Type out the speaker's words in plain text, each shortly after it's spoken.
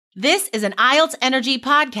This is an IELTS Energy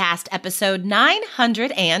Podcast, episode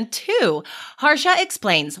 902. Harsha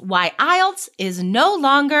explains why IELTS is no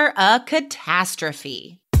longer a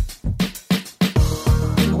catastrophe.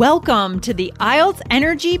 Welcome to the IELTS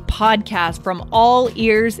Energy Podcast from All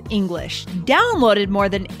Ears English, downloaded more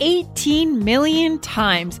than 18 million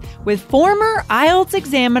times with former IELTS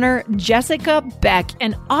examiner Jessica Beck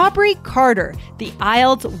and Aubrey Carter, the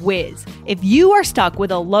IELTS whiz. If you are stuck with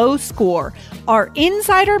a low score, our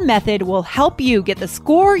insider method will help you get the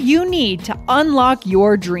score you need to unlock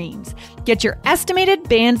your dreams. Get your estimated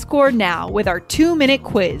band score now with our 2-minute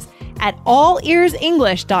quiz at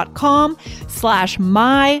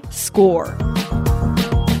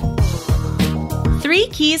allearsenglish.com/myscore. Three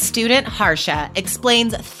Keys student Harsha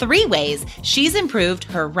explains 3 ways she's improved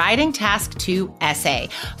her writing task 2 essay.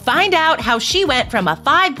 Find out how she went from a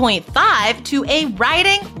 5.5 to a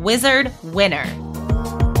writing wizard winner.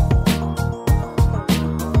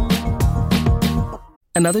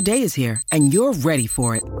 Another day is here, and you're ready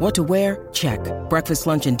for it. What to wear? Check. Breakfast,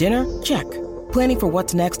 lunch, and dinner? Check. Planning for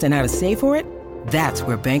what's next and how to save for it? That's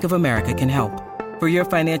where Bank of America can help. For your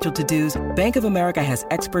financial to-dos, Bank of America has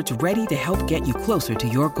experts ready to help get you closer to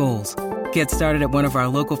your goals. Get started at one of our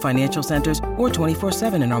local financial centers or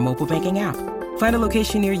 24/7 in our mobile banking app. Find a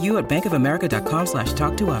location near you at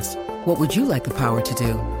bankofamerica.com/talktous. What would you like the power to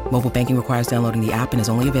do? Mobile banking requires downloading the app and is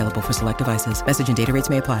only available for select devices. Message and data rates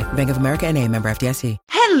may apply. Bank of America N.A., member FDIC.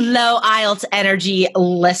 Hello, IELTS Energy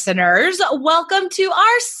listeners. Welcome to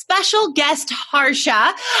our special guest,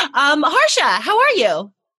 Harsha. Harsha, how are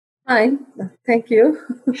you? Fine, thank you.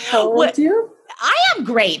 How about you? I am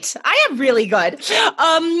great. I am really good.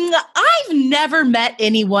 I've never met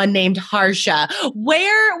anyone named Harsha.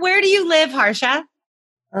 Where do you live, Harsha?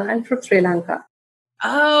 I'm from Sri Lanka.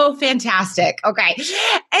 Oh, fantastic. Okay.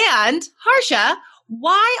 And Harsha,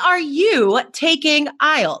 why are you taking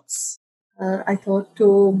IELTS? I thought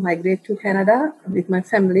to migrate to Canada with my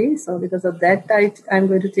family. So because of that, I'm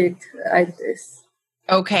going to take IELTS.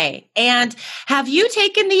 Okay. And have you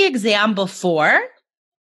taken the exam before?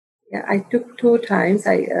 Yeah, I took 2 times.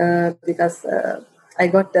 Because I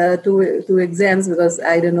got 2 exams because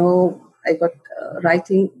I don't know. I got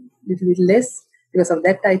writing a little bit less. Because of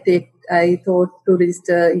that, I thought to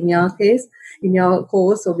register in your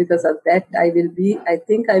course. So because of that, I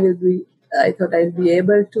thought I'll be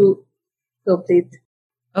able to complete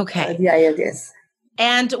the IELTS.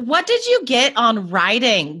 And what did you get on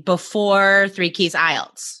writing before 3 Keys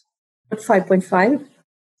IELTS? 5.5.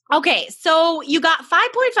 Okay, so you got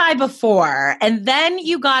 5.5 before, and then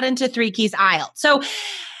you got into 3 Keys IELTS. So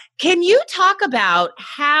can you talk about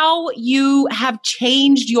how you have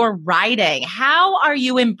changed your writing? How are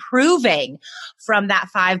you improving from that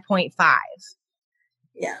 5.5?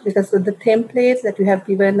 Yeah, because of the templates that you have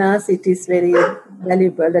given us, it is very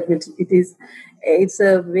valuable. It's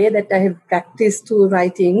a way that I have practiced to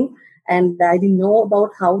writing, and I didn't know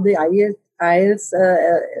about how the IELTS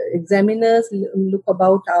examiners look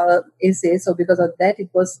about our essays. So because of that,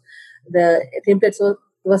 the templates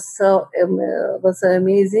was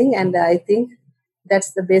amazing, and I think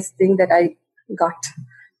that's the best thing that I got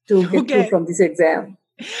to get through from this exam.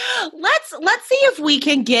 Let's see if we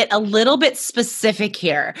can get a little bit specific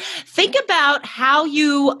here. Think about how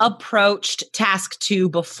you approached task 2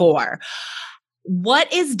 before.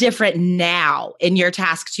 What is different now in your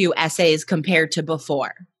task 2 essays compared to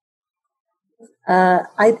before?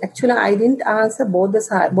 I didn't answer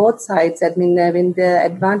both sides. I mean, when the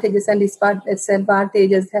advantages and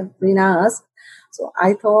disadvantages have been asked, so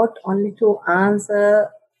I thought only to answer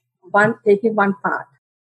taking one part,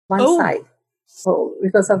 side. So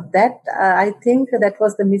because of that, I think that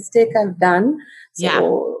was the mistake I've done.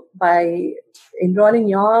 So by enrolling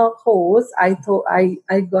your course, I thought I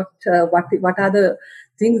got what are the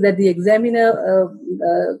things that the examiner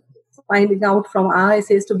finding out from our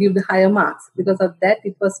essays to give the higher marks. Because of that,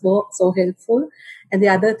 it was so helpful. And the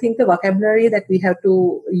other thing, the vocabulary that we have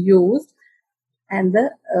to use and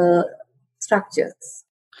the structures.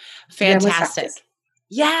 Fantastic.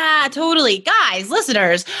 Yeah, totally. Guys,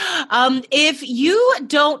 listeners, if you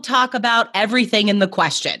don't talk about everything in the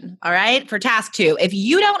question, all right, for task 2, if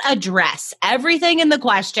you don't address everything in the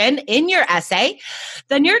question in your essay,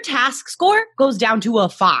 then your task score goes down to a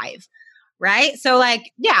 5. Right? So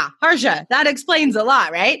Harsha, that explains a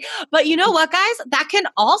lot, right? But you know what, guys? That can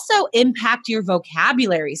also impact your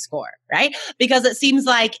vocabulary score, right? Because it seems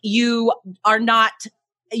like you are not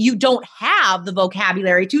you don't have the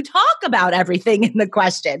vocabulary to talk about everything in the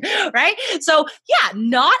question, right? So yeah,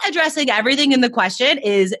 not addressing everything in the question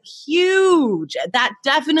is huge. That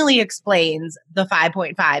definitely explains the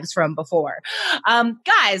 5.5s from before.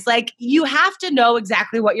 Guys, like you have to know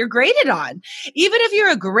exactly what you're graded on. Even if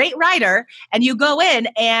you're a great writer and you go in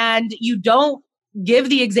and you don't give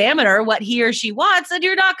the examiner what he or she wants, then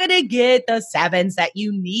you're not going to get the 7s that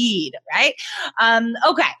you need, right?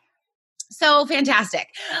 Okay. So fantastic.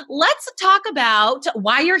 Let's talk about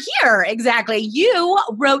why you're here. Exactly. You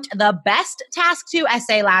wrote the best Task 2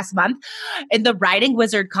 essay last month in the Writing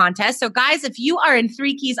Wizard contest. So guys, if you are in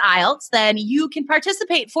 3 Keys IELTS, then you can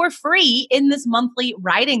participate for free in this monthly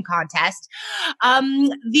writing contest.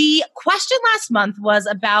 The question last month was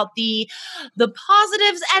about the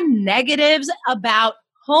positives and negatives about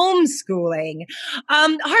homeschooling.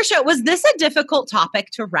 Harsha, was this a difficult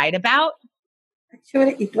topic to write about?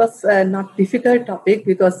 Actually, it was not difficult topic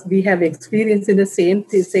because we have experience in the same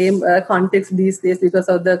context these days because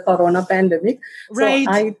of the corona pandemic. Right.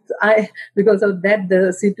 So I because of that,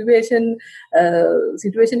 the situation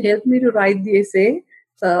helped me to write the essay.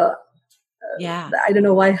 So I don't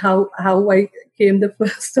know how I came the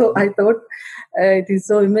first. So I thought it is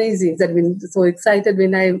so amazing. I've been so excited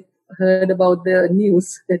when I heard about the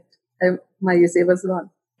news that my essay was won.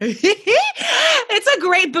 It's a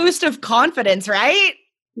great boost of confidence, right?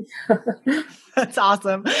 That's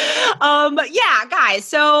awesome. Yeah, guys.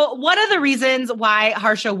 So one of the reasons why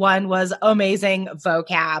Harsha won was amazing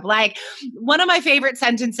vocab. Like one of my favorite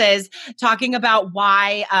sentences talking about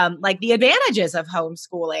why, like the advantages of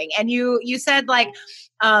homeschooling. And you said like,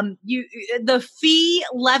 the fee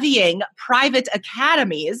levying private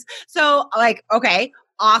academies. So like, okay,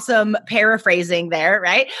 awesome paraphrasing there,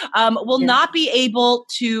 right? Will not be able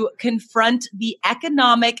to confront the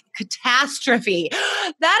economic catastrophe.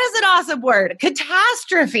 That is an awesome word.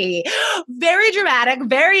 Catastrophe. Very dramatic,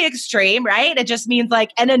 very extreme, right? It just means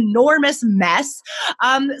like an enormous mess.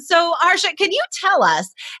 So Harsha, can you tell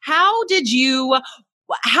us, how do you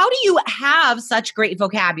have such great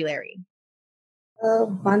vocabulary?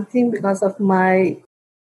 One thing, because of my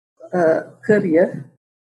career,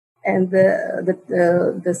 and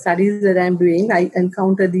the studies that I'm doing, I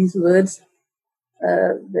encounter these words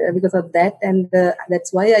because of that, and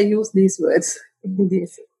that's why I use these words in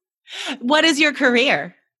this. What is your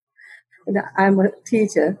career? I'm a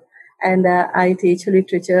teacher, and I teach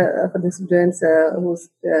literature for the students who's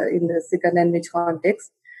in the second language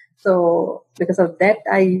context. So because of that,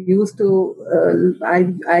 I used to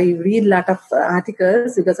I read a lot of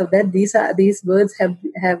articles. Because of that, these words have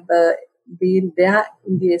been there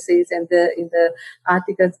in the essays and in the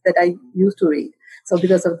articles that I used to read. So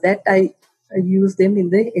because of that, I use them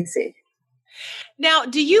in the essay. Now,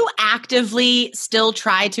 do you actively still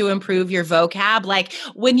try to improve your vocab? Like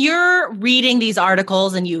when you're reading these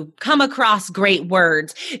articles and you come across great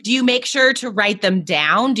words, do you make sure to write them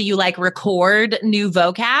down? Do you like record new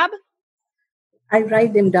vocab? I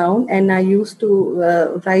write them down, and I used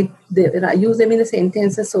to I use them in the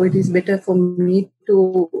sentences, so it is better for me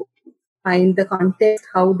to find the context,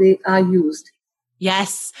 how they are used.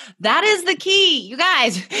 Yes, that is the key. You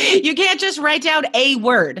guys, you can't just write down a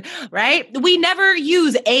word, right? We never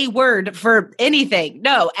use a word for anything.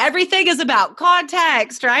 No, everything is about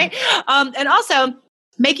context, right? And also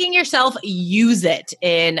making yourself use it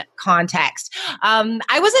in context.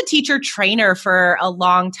 I was a teacher trainer for a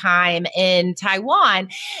long time in Taiwan,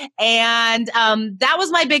 and that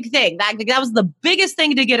was my big thing. That was the biggest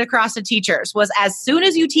thing to get across to teachers was as soon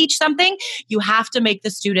as you teach something, you have to make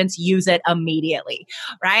the students use it immediately,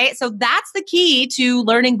 right? So that's the key to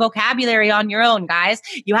learning vocabulary on your own, guys.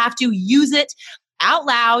 You have to use it out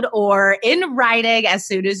loud or in writing as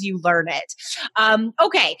soon as you learn it.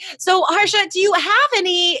 Okay. So Harsha, do you have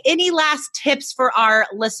any last tips for our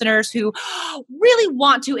listeners who really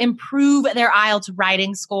want to improve their IELTS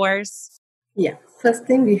writing scores? Yeah. First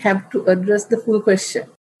thing, we have to address the full question.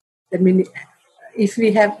 I mean, if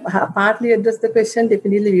we have partly addressed the question,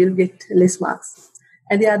 definitely we will get less marks.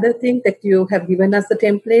 And the other thing that you have given us the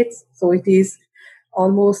templates, so it is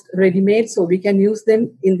almost ready-made, so we can use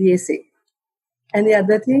them in the essay. And the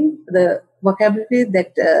other thing, the vocabulary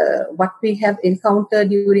that what we have encountered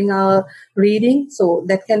during our reading, so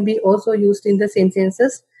that can be also used in the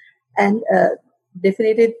sentences, and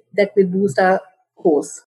definitely that will boost our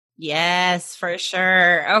course. Yes, for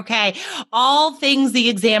sure. Okay. All things the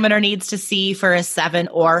examiner needs to see for a 7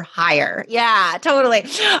 or higher. Yeah, totally.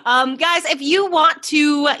 Guys, if you want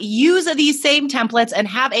to use these same templates and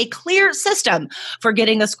have a clear system for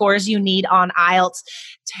getting the scores you need on IELTS,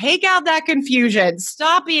 take out that confusion,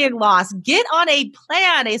 stop being lost, get on a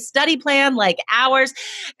plan, a study plan like ours.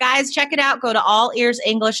 Guys, check it out. Go to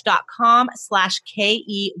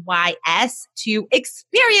allearsenglish.com/KEYS to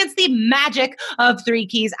experience the magic of 3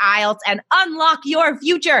 Keys IELTS and unlock your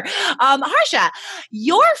future. Harsha,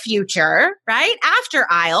 your future, right? After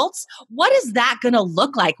IELTS, what is that going to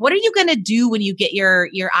look like? What are you going to do when you get your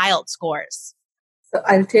IELTS scores? So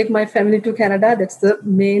I'll take my family to Canada. That's the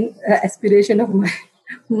main aspiration of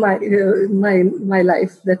my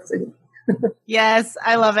life. That's it. Yes,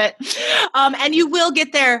 I love it. And you will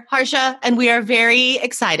get there, Harsha, and we are very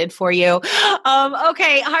excited for you.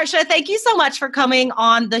 Okay, Harsha, thank you so much for coming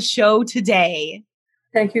on the show today.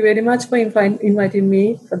 Thank you very much for inviting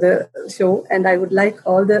me for the show. And I would like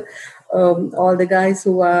all the guys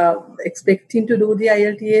who are expecting to do the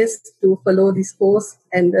IELTS to follow this course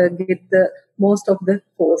and get the most of the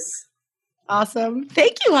course. Awesome.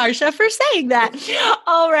 Thank you, Harsha, for saying that.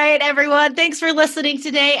 All right, everyone. Thanks for listening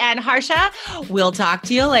today. And Harsha, we'll talk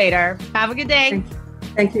to you later. Have a good day.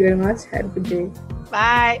 Thank you very much. Have a good day.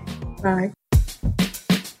 Bye. Bye.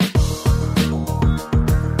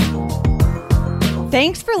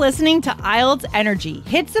 Thanks for listening to IELTS Energy.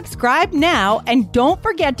 Hit subscribe now and don't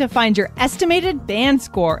forget to find your estimated band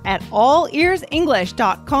score at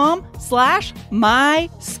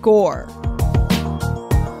allearsenglish.com/myscore.